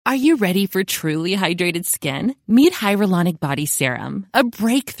Are you ready for truly hydrated skin? Meet Hyaluronic Body Serum, a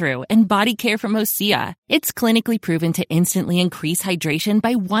breakthrough in body care from Osea. It's clinically proven to instantly increase hydration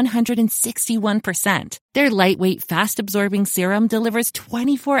by 161%. Their lightweight, fast-absorbing serum delivers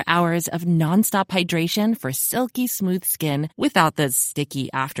 24 hours of nonstop hydration for silky smooth skin without the sticky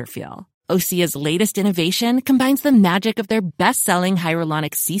afterfeel. Osea's latest innovation combines the magic of their best-selling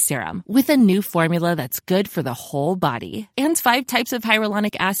Hyaluronic Sea Serum with a new formula that's good for the whole body and 5 types of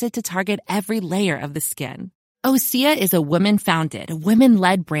hyaluronic acid to target every layer of the skin. Osea is a women-founded,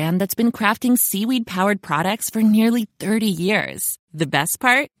 women-led brand that's been crafting seaweed-powered products for nearly 30 years. The best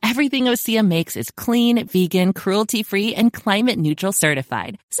part? Everything Osea makes is clean, vegan, cruelty-free, and climate-neutral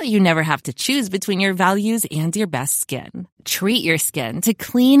certified, so you never have to choose between your values and your best skin. Treat your skin to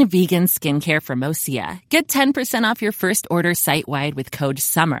clean, vegan skincare from Osea. Get 10% off your first order site-wide with code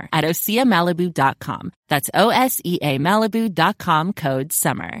SUMMER at OseaMalibu.com. That's OSEA Malibu.com, code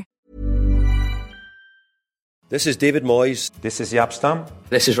SUMMER. This is David Moyes. This is Jaap Stam.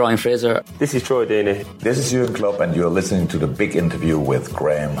 This is Ryan Fraser. This is Troy Deeney. This is Jurgen Klopp, and you're listening to The Big Interview with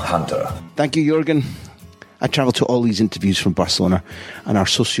Graham Hunter. Thank you, Jurgen. I travel to all these interviews from Barcelona, and our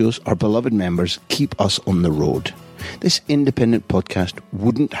socios, our beloved members, keep us on the road. This independent podcast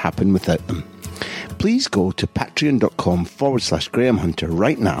wouldn't happen without them. Please go to patreon.com/Graham Hunter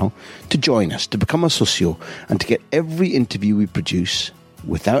right now to join us, to become a socio, and to get every interview we produce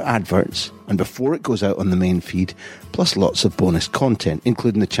without adverts and before it goes out on the main feed, plus lots of bonus content,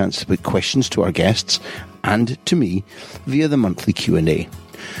 including the chance to put questions to our guests and to me via the monthly Q&A.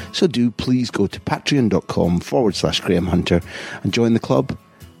 So do please go to patreon.com/Graham Hunter and join the club,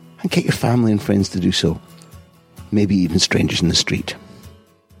 and get your family and friends to do so. Maybe even strangers in the street.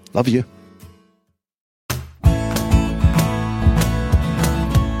 Love you.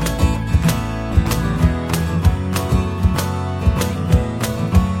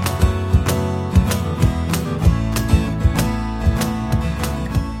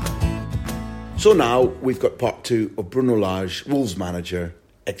 So now we've got part 2 of Bruno Lage, Wolves manager,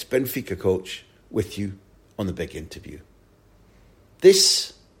 ex-Benfica coach, with you on The Big Interview.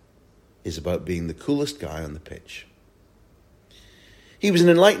 This is about being the coolest guy on the pitch. He was an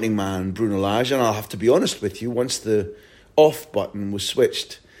enlightening man, Bruno Lage, and I'll have to be honest with you, once the off button was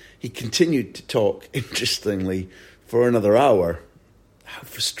switched, he continued to talk interestingly for another hour. How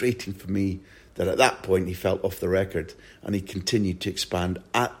frustrating for me that at that point he felt off the record and he continued to expand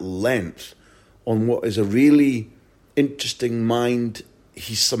at length on what is a really interesting mind.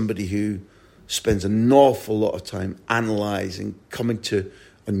 He's somebody who spends an awful lot of time analysing, coming to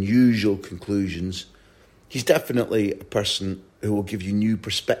unusual conclusions. He's definitely a person who will give you new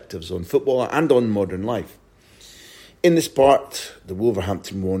perspectives on football and on modern life. In this part, the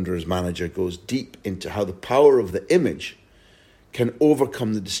Wolverhampton Wanderers manager goes deep into how the power of the image can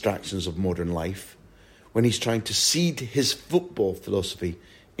overcome the distractions of modern life when he's trying to seed his football philosophy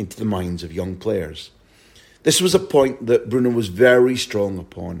into the minds of young players. This was a point that Bruno was very strong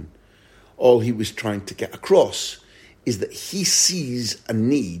upon. All he was trying to get across is that he sees a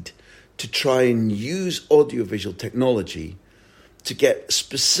need to try and use audiovisual technology to get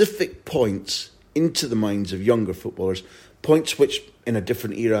specific points into the minds of younger footballers, points which in a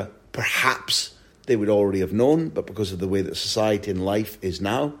different era perhaps they would already have known, but because of the way that society and life is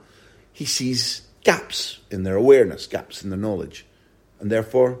now, he sees gaps in their awareness, gaps in their knowledge. And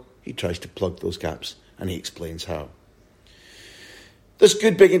therefore, he tries to plug those gaps, and he explains how. There's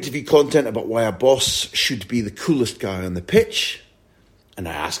good big interview content about why a boss should be the coolest guy on the pitch, and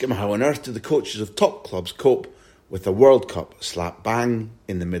I ask him how on earth do the coaches of top clubs cope with a World Cup slap bang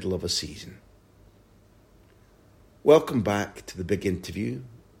in the middle of a season. Welcome back to the big interview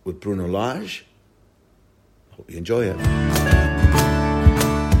with Bruno Lage. Hope you enjoy it.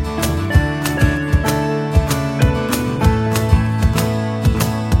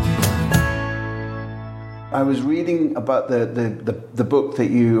 I was reading about the book that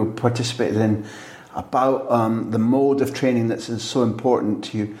you participated in about the mode of training that's so important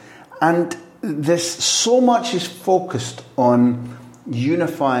to you, and so much is focused on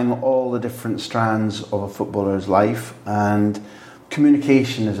unifying all the different strands of a footballer's life, and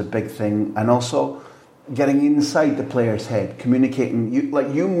communication is a big thing, and also getting inside the player's head, communicating.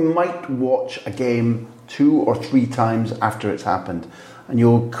 You might watch a game 2 or 3 times after it's happened, and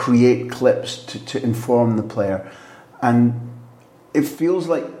you'll create clips to inform the player. And it feels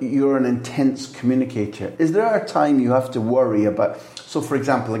like you're an intense communicator. Is there a time you have to worry about... So, for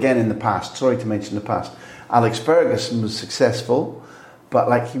example, again in the past, sorry to mention the past, Alex Ferguson was successful,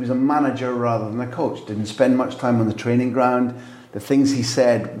 but he was a manager rather than a coach. Didn't spend much time on the training ground. The things he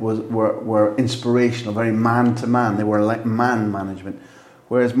said were inspirational, very man-to-man. They were like man management.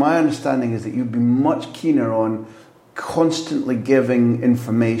 Whereas my understanding is that you'd be much keener on constantly giving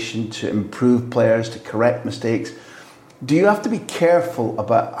information to improve players, to correct mistakes. Do you have to be careful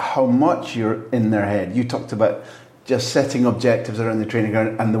about how much you're in their head? You talked about just setting objectives around the training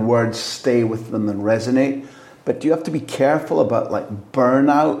ground and the words stay with them and resonate. But do you have to be careful about like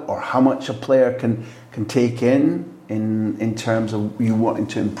burnout or how much a player can take in terms of you wanting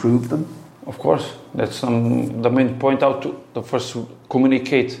to improve them? Of course, that's the main point out to the first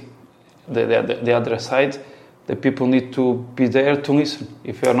communicate the other side. The people need to be there to listen.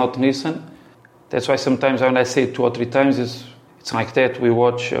 If you are not listening, that's why sometimes when I say 2 or 3 times, it's like that. We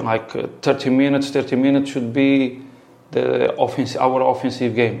watch 30 minutes. 30 minutes should be our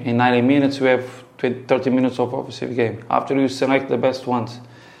offensive game. In 90 minutes, we have 30 minutes of offensive game. After you select the best ones,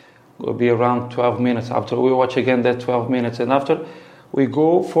 it will be around 12 minutes. After we watch again that 12 minutes. And after we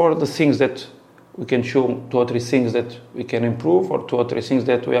go for the things that we can show 2 or 3 things that we can improve or 2 or 3 things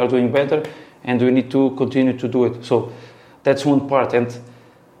that we are doing better and we need to continue to do it. So that's one part. And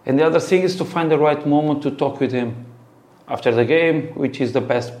the other thing is to find the right moment to talk with him after the game, which is the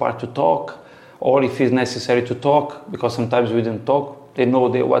best part to talk, or if it's necessary to talk, because sometimes we didn't talk. They know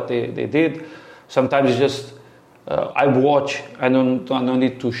what they did. Sometimes it's just I watch. I don't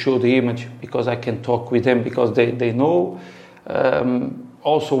need to show the image because I can talk with them because they know.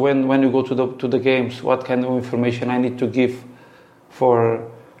 Also, when you go to the games, what kind of information I need to give for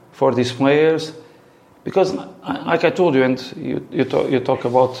these players, because like I told you, and you talk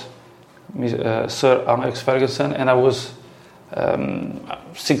about Sir Alex Ferguson, and I was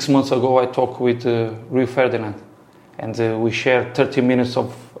 6 months ago I talked with Rio Ferdinand, and we shared 30 minutes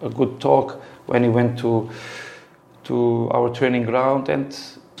of a good talk when he went to our training ground, and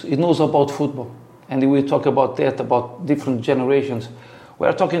he knows about football, and we talk about that, about different generations. We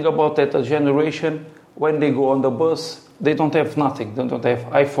are talking about that a generation when they go on the bus, they don't have nothing. They don't have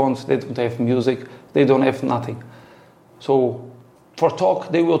iPhones, they don't have music, they don't have nothing. So for talk,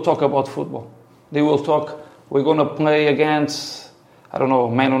 they will talk about football. They will talk, we're going to play against,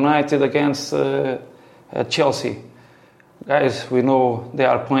 Man United against Chelsea. Guys, we know they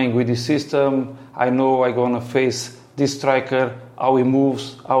are playing with this system. I know I'm going to face this striker, how he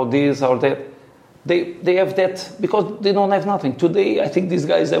moves, how this, how that. They have that because they don't have nothing. Today, I think these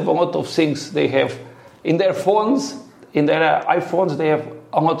guys have a lot of things they have in their phones, in their iPhones, they have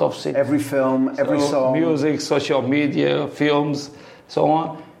a lot of things. Every film, every song. Music, social media, films, so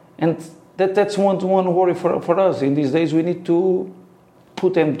on. And that's one worry for us. In these days, we need to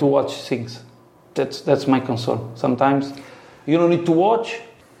put them to watch things. That's my concern. Sometimes you don't need to watch,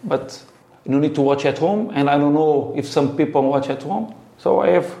 but you don't need to watch at home. And I don't know if some people watch at home. So I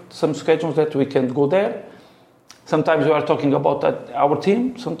have some schedules that we can go there. Sometimes we are talking about our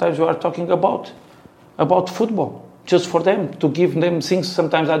team. Sometimes we are talking about football, just for them, to give them things.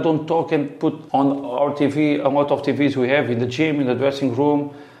 Sometimes I don't talk and put on our TV, a lot of TVs we have in the gym, in the dressing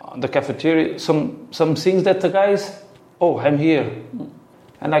room, the cafeteria, some things that the guys, I'm here.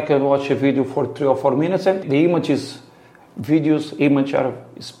 And I can watch a video for 3 or 4 minutes, and the image is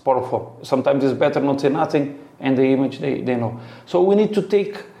powerful. Sometimes it's better not say nothing, and the image they know. So we need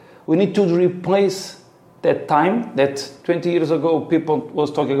to replace that time that 20 years ago people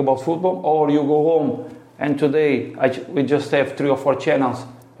was talking about football, or you go home and today we just have 3 or 4 channels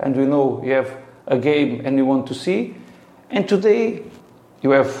and we know you have a game and you want to see, and today you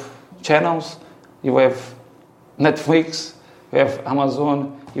have channels, you have Netflix, you have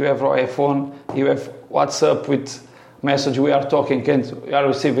Amazon, you have your iPhone, you have WhatsApp with message, we are talking and we are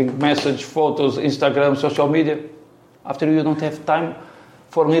receiving message, photos, Instagram, social media. After you don't have time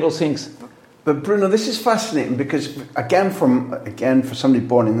for little things. But Bruno, this is fascinating because again for somebody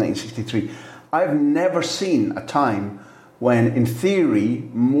born in 1963, I've never seen a time when in theory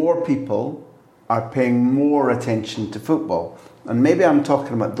more people are paying more attention to football. And maybe I'm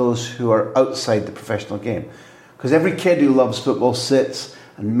talking about those who are outside the professional game. Because every kid who loves football sits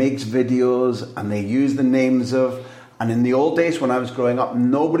and makes videos and they use the names of. And in the old days when I was growing up,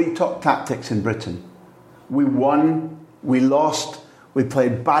 nobody talked tactics in Britain. We won, we lost, we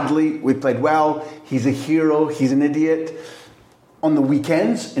played badly, we played well, he's a hero, he's an idiot. On the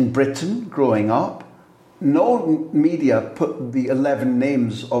weekends in Britain, growing up, no media put the 11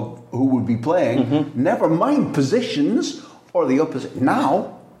 names of who would be playing, never mind positions or the opposite.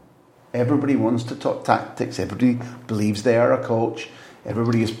 Now, everybody wants to talk tactics, everybody believes they are a coach,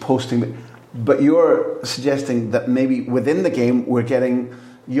 everybody is posting. But you're suggesting that maybe within the game we're getting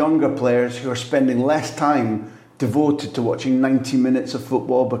younger players who are spending less time devoted to watching 90 minutes of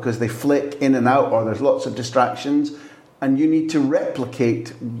football because they flick in and out or there's lots of distractions, and you need to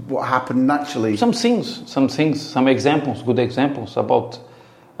replicate what happened naturally. Some examples, good examples about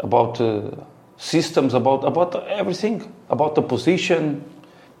about systems, about everything, about the position,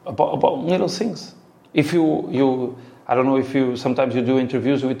 about little things. If you I don't know if sometimes you do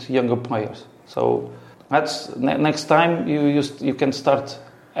interviews with younger players. So that's next time you can start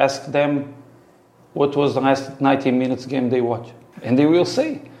ask them what was the last 90 minutes game they watch, and they will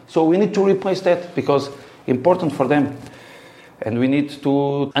say. So we need to replace that because important for them, and we need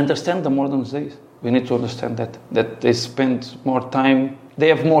to understand the modern days. We need to understand that they spend more time, they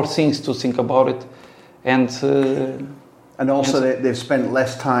have more things to think about it, and also they've spent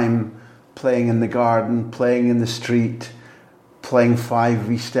less time playing in the garden, playing in the street, playing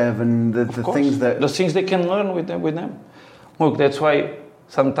 5v7, the things that... The things they can learn with them. Look, that's why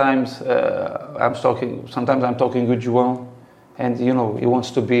sometimes I'm talking with João, and he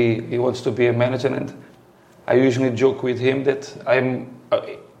wants to be a manager, and I usually joke with him that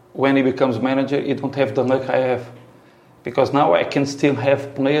when he becomes manager, he don't have the luck I have, because now I can still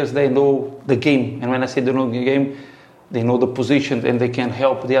have players, they know the game, and when I say they know the game, they know the position, and they can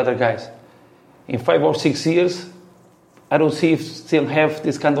help the other guys. In 5 or 6 years, I don't see if still have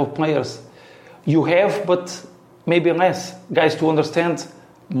this kind of players. You have, but maybe less guys to understand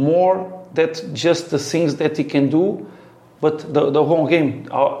more that just the things that he can do, but the whole game,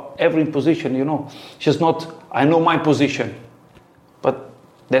 every position, just not, I know my position. But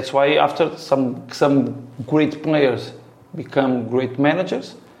that's why after some great players become great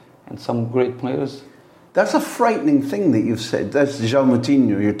managers, and some great players... That's a frightening thing that you've said. That's João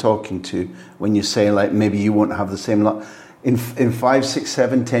Moutinho you're talking to when you say, like, maybe you won't have the same luck. In 5, 6,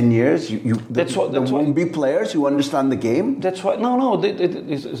 7, 10 years, there won't be players who understand the game? That's why... No,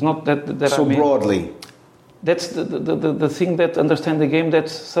 it's not that so I mean, broadly. That's the thing that understand the game, that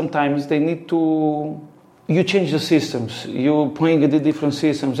sometimes they need to... You change the systems. You're playing the different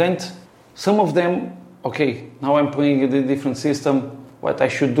systems. And some of them, okay, now I'm playing the different system, what I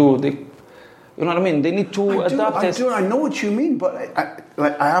should do. You know what I mean? They need to adapt. I know what you mean, but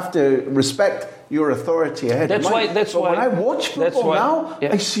I have to respect your authority ahead of mine. That's why. When I watch football now,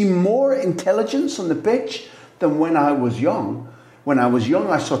 I see more intelligence on the pitch than when I was young. When I was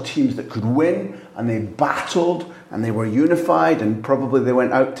young, I saw teams that could win, and they battled, and they were unified, and probably they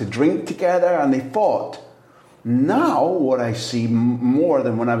went out to drink together, and they fought. Now, what I see more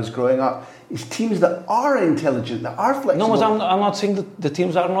than when I was growing up is teams that are intelligent, that are flexible. No, I'm not saying that the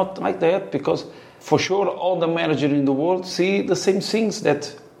teams are not like that, because for sure all the managers in the world see the same things,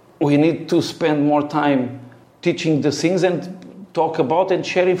 that we need to spend more time teaching the things and talk about and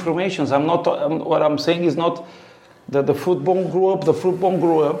share information. What I'm saying is not that the football grew up.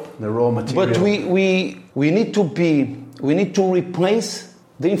 The raw material. But we need to replace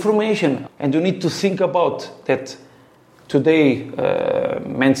the information, and you need to think about that. Today,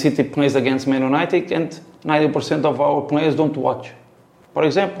 Man City plays against Man United, and 90% of our players don't watch, for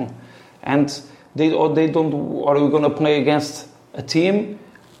example. And they don't. Or we're going to play against a team,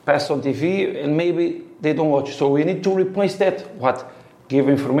 pass on TV, and maybe they don't watch. So we need to replace that. What? Give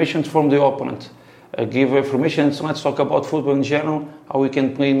information from the opponent. Give information. So let's talk about football in general. How we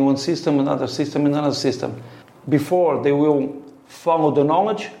can play in one system, another system. Before they will follow the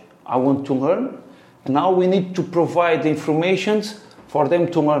knowledge, I want to learn. And now we need to provide the information for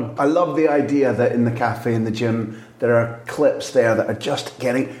them to learn. I love the idea that in the cafe, in the gym, there are clips there that are just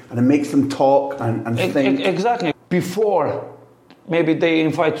getting, and it makes them talk and think. Exactly. Before, maybe they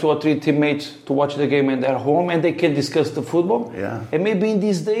invite 2 or 3 teammates to watch the game in their home, and they can discuss the football. Yeah. And maybe in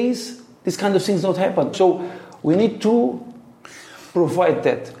these days, these kind of things don't happen. So we need to provide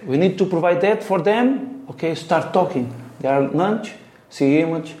that. We need to provide that for them. Okay, start talking. They are at lunch, see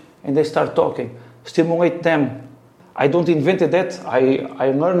image, and they start talking. Stimulate them. I don't invent that. I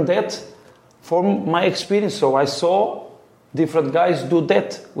learned that from my experience. So I saw different guys do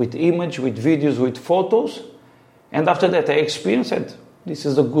that with image, with videos, with photos. And after that, I experienced it. This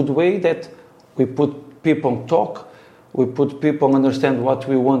is a good way that we put people talk. We put people understand what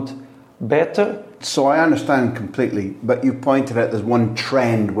we want better. So I understand completely. But you pointed out there's one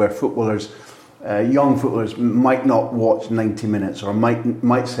trend where footballers, young footballers, might not watch 90 minutes or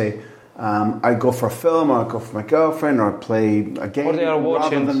might say, I go for a film, or I go for my girlfriend, or I play a game, or they are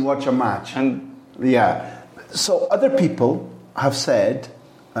watching, rather than watch a match. And yeah. So other people have said,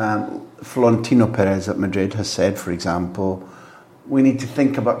 Florentino Perez at Madrid has said, for example, we need to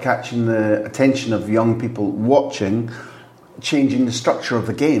think about catching the attention of young people watching, changing the structure of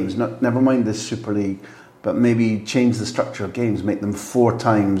the games. Never mind the Super League, but maybe change the structure of games, make them 4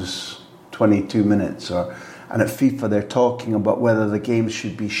 times 22 minutes, and at FIFA they're talking about whether the games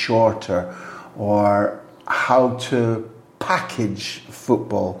should be shorter or how to package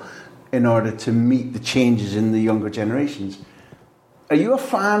football in order to meet the changes in the younger generations. Are you a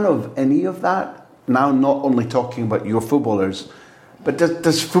fan of any of that? Now, not only talking about your footballers, but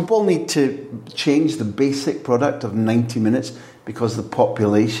does football need to change the basic product of 90 minutes because the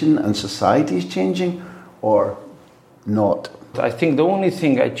population and society is changing, or not? I think the only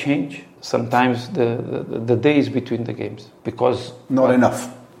thing I change sometimes the days between the games, because not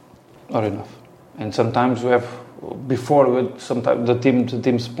enough. And sometimes we have sometimes the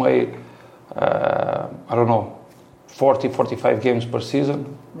teams play 40, 45 games per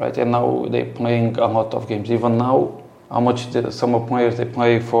season, right? And now they're playing a lot of games. Even now, some players, they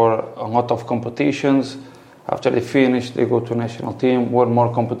play for a lot of competitions. After they finish, they go to national team,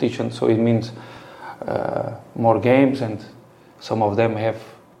 more competition. So it means more games, and some of them have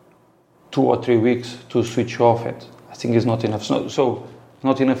 2 or 3 weeks to switch off. And I think it's not enough. So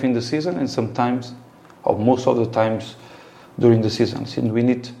not enough in the season, and sometimes, or most of the times, during the season. And we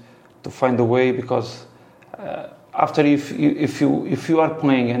need to find a way, because after if you are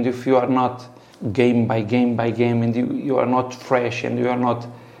playing and if you are not game by game and you are not fresh and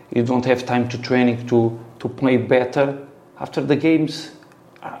you don't have time to training to play better, after the games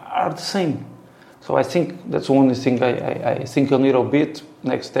are the same. So I think that's the only thing I think a little bit.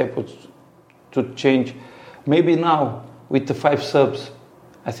 Next step was to change. Maybe now with the 5 subs,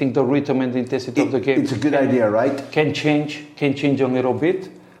 I think the rhythm and the intensity of the game. It's a good idea, right? Can change a little bit.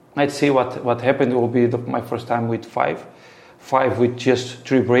 Let's see what happened. It will be my first time with 5 with just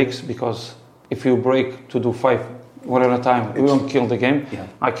 3 breaks, because if you break to do 5 one at a time, we won't kill the game. Yeah.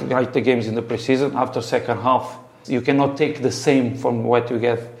 Like the games in the preseason, after second half, you cannot take the same from what you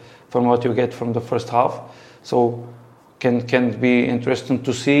get from the first half. So can be interesting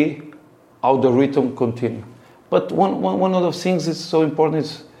to see how the rhythm continue. But one of the things is so important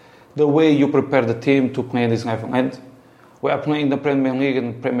is the way you prepare the team to play in this level. And we are playing the Premier League,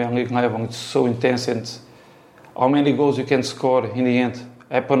 and Premier League level, it's so intense, and how many goals you can score in the end.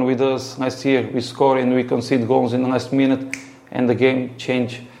 Happened with us last year. We score and we concede goals in the last minute, and the game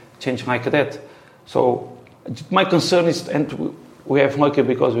change like that. So my concern is, and we have lucky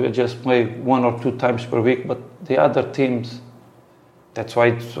because we just play 1 or 2 times per week, but the other teams, that's why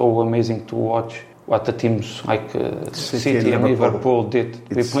it's so amazing to watch what the teams like City and Liverpool did.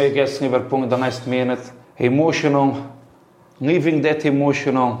 We play against Liverpool in the last minute, emotional, living that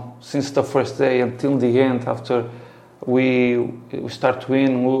emotional since the first day until the end. After we start to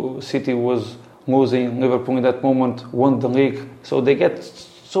win, City was losing, Liverpool in that moment won the league. So they get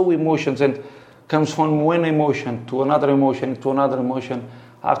so emotions, and comes from one emotion to another emotion to another emotion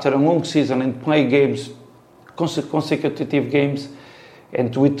after a long season, and play games, consecutive games,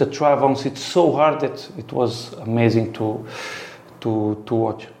 and with the travels, it's so hard that it was amazing to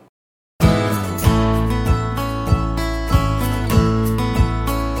watch.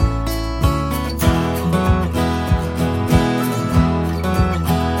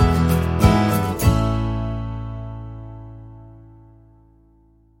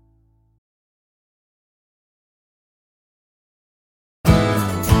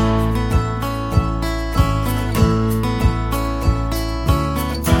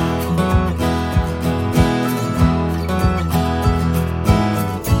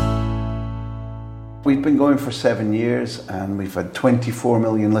 We've been going for 7 years, and we've had 24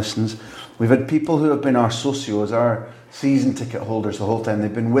 million listens. We've had people who have been our socios, our season ticket holders the whole time.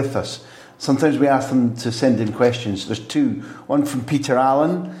 They've been with us. Sometimes we ask them to send in questions. There's 2. One from Peter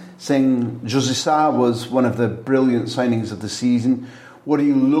Allen saying, José Sá was one of the brilliant signings of the season. What do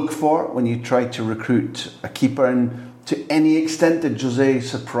you look for when you try to recruit a keeper? And to any extent, did José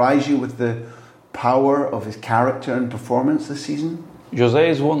surprise you with the power of his character and performance this season? José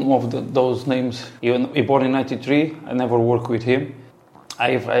is one of those names. He born in '93. I never worked with him.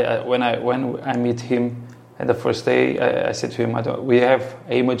 When I meet him at the first day, I said to him, we have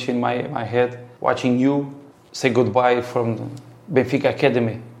an image in my head watching you say goodbye from Benfica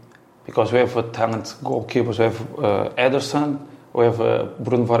Academy, because we have a talent goalkeepers. We have Ederson, we have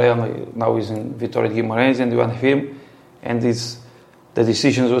Bruno Varela, now he's in Vitória de Guimarães, and we have him. And the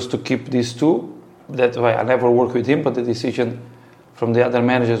decision was to keep these 2. That's why I never worked with him, but the decision from the other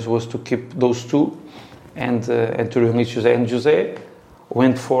managers was to keep those 2 and to release José. And José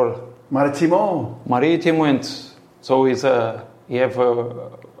went for Marítimo, and so he have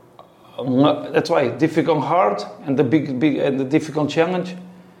that's why difficult, hard, and the big and the difficult challenge.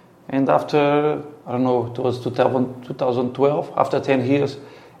 And after, I don't know, it was 2012, after 10 years,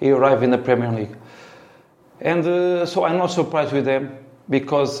 he arrived in the Premier League. And so I'm not surprised with them,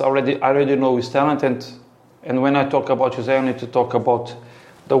 because I already know his talent. And when I talk about José, I need to talk about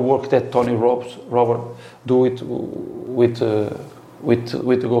the work that Tony Robert do with the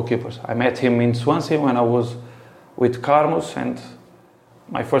goalkeepers. I met him in Swansea when I was with Carlos, and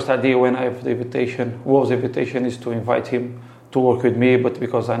my first idea when I have the invitation, Wolves' invitation, is to invite him to work with me, but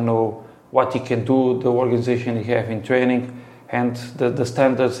because I know what he can do, the organization he have in training, and the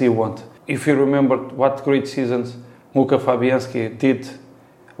standards he wants. If you remember what great seasons Muka Fabianski did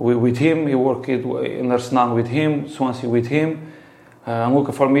with him, he worked in Arsenal with him, Swansea with him.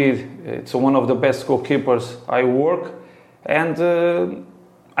 Muka, for me, it's one of the best goalkeepers I work. And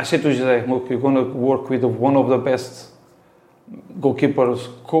I said to Jose, look, you're going to work with one of the best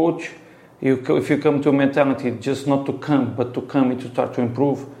goalkeepers coach. If you come to a mentality just not to come, but to come and to start to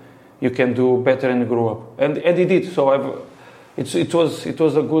improve, you can do better and grow up. And he did. So it was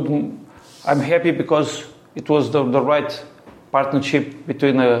a good. I'm happy because it was the right partnership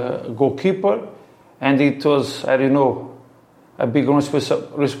between a goalkeeper, and it was, I don't know, a big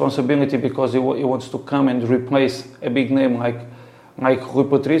responsibility because he wants to come and replace a big name like Rui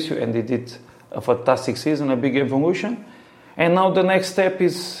Patricio, and he did a fantastic season, a big evolution. And now the next step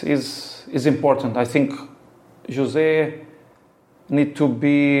is important. I think Jose need to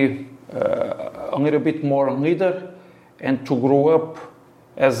be a little bit more leader and to grow up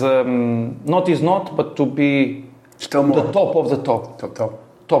as but to be still more the top of the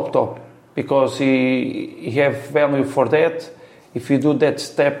top, because he have value for that. If you do that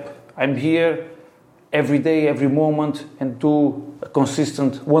step, I'm here every day, every moment, and do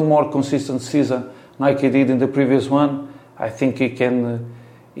one more consistent season like he did in the previous one. I think he can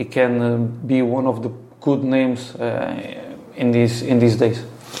be one of the good names in these days.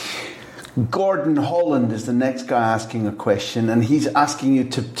 Gordon Holland is the next guy asking a question, and he's asking you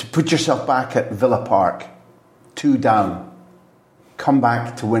to put yourself back at Villa Park, 2 down, come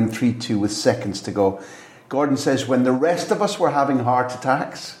back to win 3-2 with seconds to go. Gordon says, when the rest of us were having heart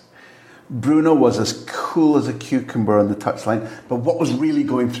attacks, Bruno was as cool as a cucumber on the touchline, but what was really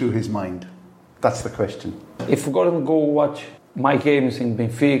going through his mind? That's the question. If Gordon go watch my games in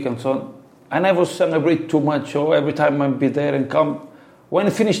Benfica and so on, I never celebrate too much, or every time I be there and come. When I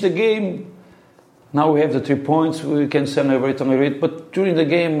finish the game, now we have the 3 points, we can celebrate a little bit, but during the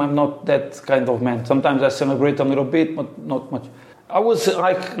game I'm not that kind of man. Sometimes I celebrate a little bit, but not much. I was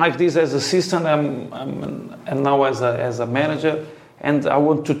like this as assistant, and now as a manager, and I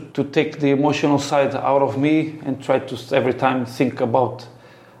want to take the emotional side out of me and try to every time think about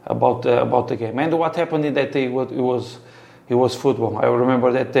the game. And what happened in that day, it was football. I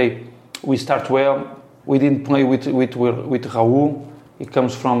remember that day we start well. We didn't play with Raul. He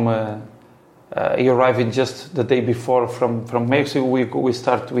comes from. He arrived just the day before from Mexico. We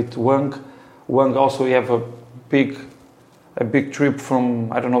start with Wang. Wang also we have a big trip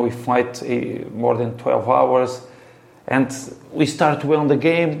from, I don't know, we flight more than 12 hours, and we start well in the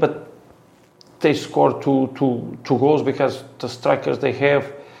game, but they score two goals because the strikers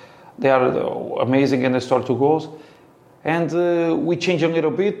they are amazing, and they score 2 goals. And we change a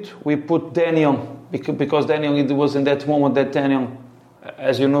little bit. We put Daniel, because Daniel, it was in that moment that Daniel,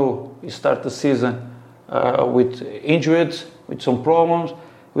 as you know, he started the season with injuries, with some problems.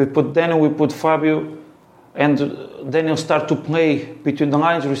 We put Daniel, we put Fabio, and Daniel start to play between the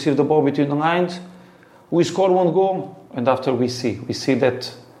lines, receive the ball between the lines. We score 1 goal, and after we see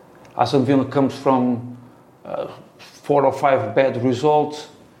that Aston Villa comes from 4 or 5 bad results,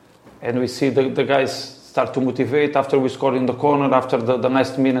 and we see the guys start to motivate. After we scored in the corner, after the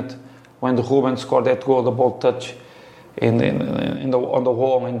last minute, when the Ruben scored that goal, the ball touch on the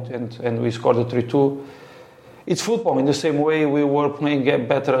wall, and we scored the 3-2. It's football. In the same way, we were playing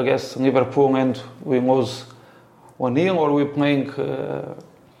better against Liverpool and we lose 1-0, or we playing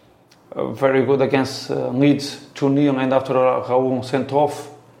very good against Leeds 2-0, and after Raul sent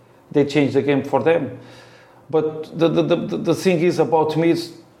off, they changed the game for them. But the thing is about me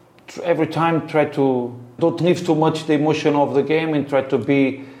is every time try to don't leave too much the emotion of the game and try to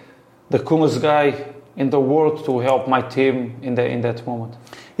be the coolest guy in the world to help my team in that moment.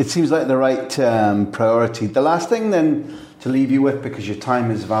 It seems like the right priority. The last thing then to leave you with, because your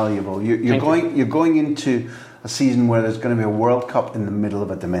time is valuable, you're going into a season where there's going to be a World Cup in the middle of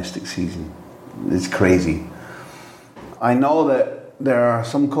a domestic season. It's crazy. I know that there are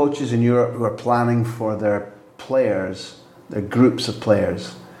some coaches in Europe who are planning for their players, their groups of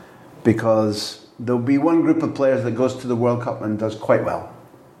players, because there'll be one group of players that goes to the World Cup and does quite well,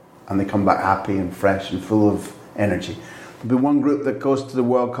 and they come back happy and fresh and full of energy. There'll be one group that goes to the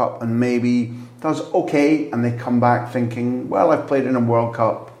World Cup and maybe does okay, and they come back thinking, well, I've played in a World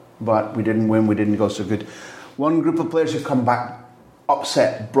Cup, but we didn't win, we didn't go so good. One group of players who come back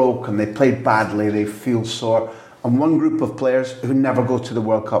upset, broken, they played badly, they feel sore. And one group of players who never go to the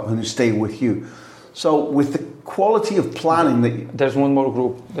World Cup and who stay with you. So with the quality of planning that... There's one more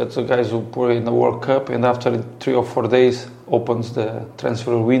group. That's the guys who play in the World Cup, and after 3 or 4 days opens the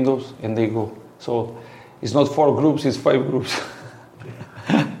transfer windows and they go. So it's not 4 groups, it's 5 groups.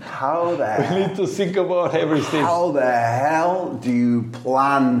 How the hell? We need to think about everything. How the hell do you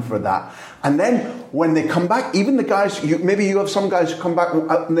plan for that? And then when they come back, even the guys, maybe you have some guys who come back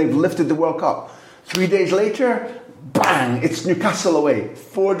and they've lifted the World Cup. 3 days later, bang, it's Newcastle away.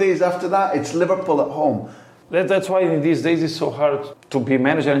 4 days after that, it's Liverpool at home. That's why in these days it's so hard to be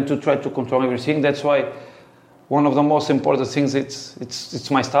manager and to try to control everything. That's why one of the most important things, it's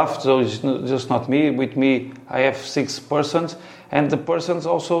my staff, so it's just not me. With me, I have 6 persons, and the persons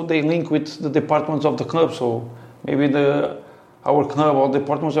also, they link with the departments of the club. So maybe our club or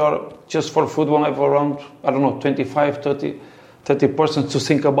departments are just for football have around, 25, 30 persons to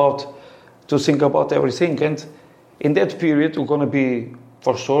think about everything. And in that period, we're going to be,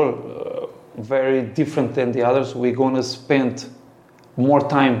 for sure, very different than the others. We're going to spend more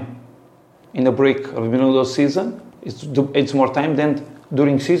time in the break of the middle of the season. It's more time than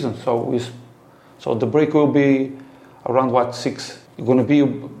during season. So the break will be around 6. It's going to be a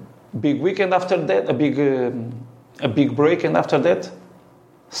big weekend after that, a big break, and after that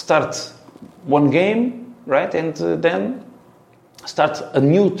start one game, right, and then start a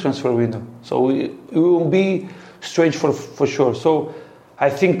new transfer window. So it will be strange for sure. So I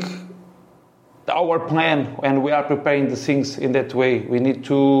think our plan, and we are preparing the things in that way, we need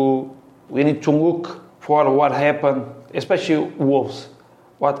to look for what happened, especially Wolves,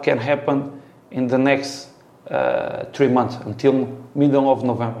 what can happen in the next 3 months until middle of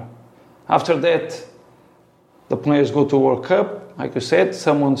November. After that, the players go to World Cup, like you said,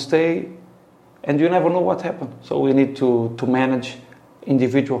 someone stay, and you never know what happened. So we need to manage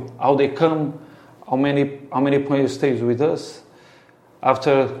individual, how they come, how many players stays with us.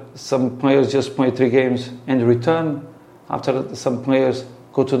 After some players just play 3 games and return. After some players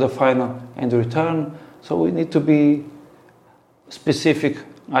go to the final and return. So we need to be specific,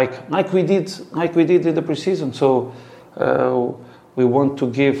 like we did in the preseason. So we want to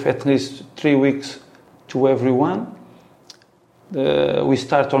give at least 3 weeks to everyone. We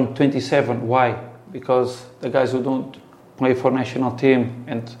start on 27. Why? Because the guys who don't play for national team,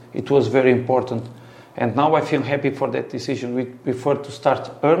 and it was very important. And now I feel happy for that decision. We prefer to start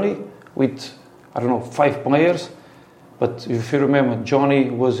early with, 5 players. But if you remember, Johnny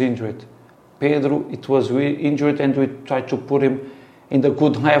was injured. Pedro, it was injured, and we tried to put him in the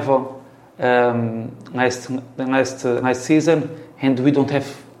good level last season, and we don't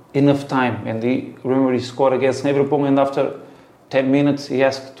have enough time. And he scored against Liverpool, and after 10 minutes he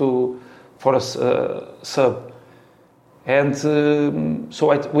asked for a sub. And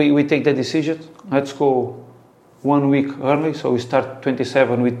so we take the decision. Let's go 1 week early. So we start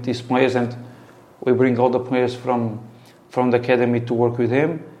 27 with these players, and we bring all the players from the academy to work with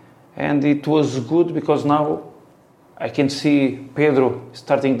him. And it was good because now I can see Pedro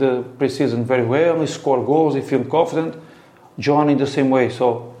starting the preseason very well. He scored goals, he feels confident. John in the same way.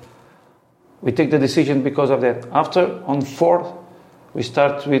 So we take the decision because of that. After, on 4th, we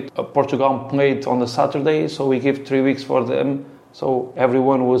start with Portugal played on the Saturday, so we give 3 weeks for them. So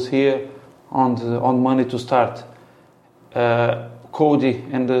everyone was here on Monday to start. Cody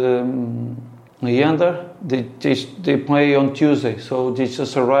and Leander, they play on Tuesday, so they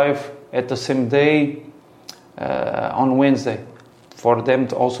just arrive at the same day on Wednesday for them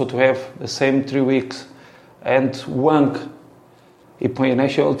also to have the same 3 weeks. And Wang, he played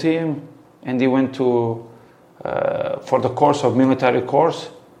national team, and he went to for the course of military course,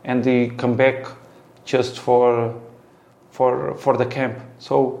 and he come back just for the camp.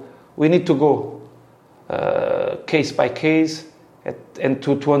 So we need to go case by case and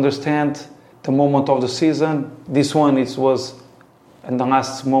to understand the moment of the season. This one was in the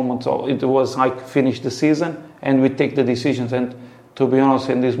last moment, so it was like finish the season, and we take the decisions. And to be honest,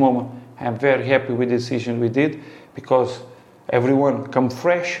 in this moment, I'm very happy with the decision we did, because everyone come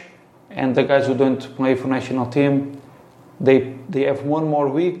fresh. And the guys who don't play for national team, they have 1 more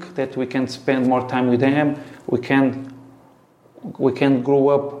week that we can spend more time with them. We can grow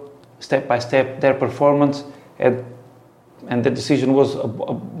up step by step their performance, and the decision was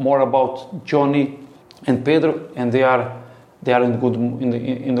more about Johnny and Pedro, and they are in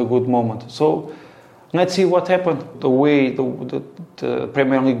the good moment. So let's see what happened. The way the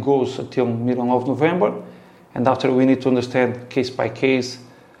Premier League goes until middle of November, and after we need to understand case by case.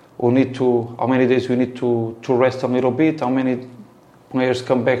 We need to, how many days we need to rest a little bit, how many players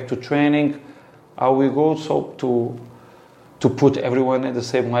come back to training, how we go, so to put everyone at the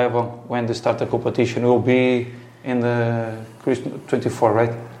same level when they start the competition. It will be in the Christmas 24,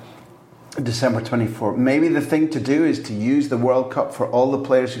 right? December 24th. Maybe the thing to do is to use the World Cup for all the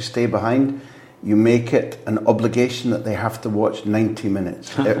players who stay behind. You make it an obligation that they have to watch 90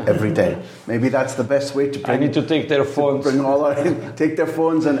 minutes every day. Maybe that's the best way to bring... I need to take their phones. Take their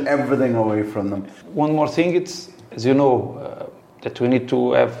phones and everything away from them. One more thing, it's, as you know, that we need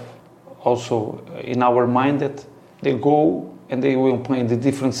to have also in our mind that they go and they will play in the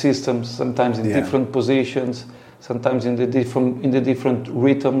different systems, sometimes in different positions, sometimes in the different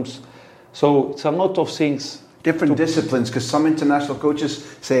rhythms. So it's a lot of things. Different disciplines, because some international coaches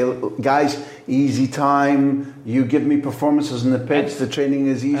say, guys, easy time, you give me performances on the pitch, the training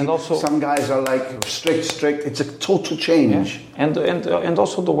is easy. And also, some guys are like strict. It's a total change. Yeah. And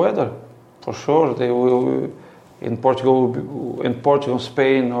also the weather, for sure. They will in Portugal,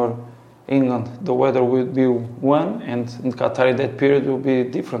 Spain, or England, the weather will be one, and in Qatar that period will be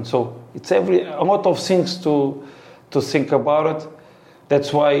different. So it's a lot of things to think about it.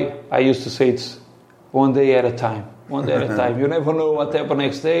 That's why I used to say it's one day at a time. One day at a time. You never know what happens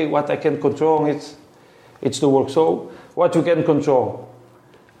next day. What I can control, it's the work. So what you can control,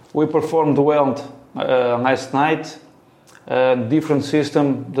 we performed well last night. Different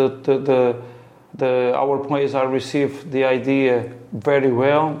system. Our players are received the idea very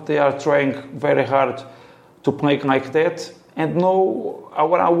well. They are trying very hard to play like that. And now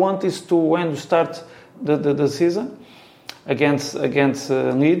what I want is to, when we start the season against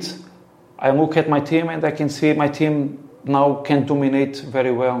Leeds, I look at my team and I can see my team now can dominate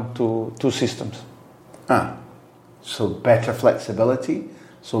very well two systems. So better flexibility,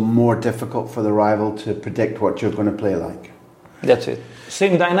 so more difficult for the rival to predict what you're going to play like. That's it.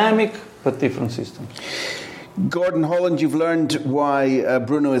 Same dynamic, but different systems. Gordon Holland, you've learned why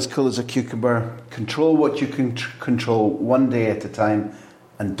Bruno is cool as a cucumber. Control what you can control one day at a time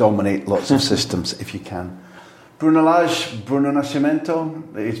and dominate lots of systems if you can. Bruno Lage, Bruno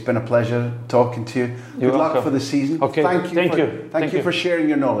Nascimento, it's been a pleasure talking to you. Good luck for the season. Okay. Thank you for sharing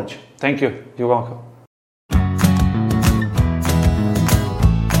your knowledge. Thank you. You're welcome.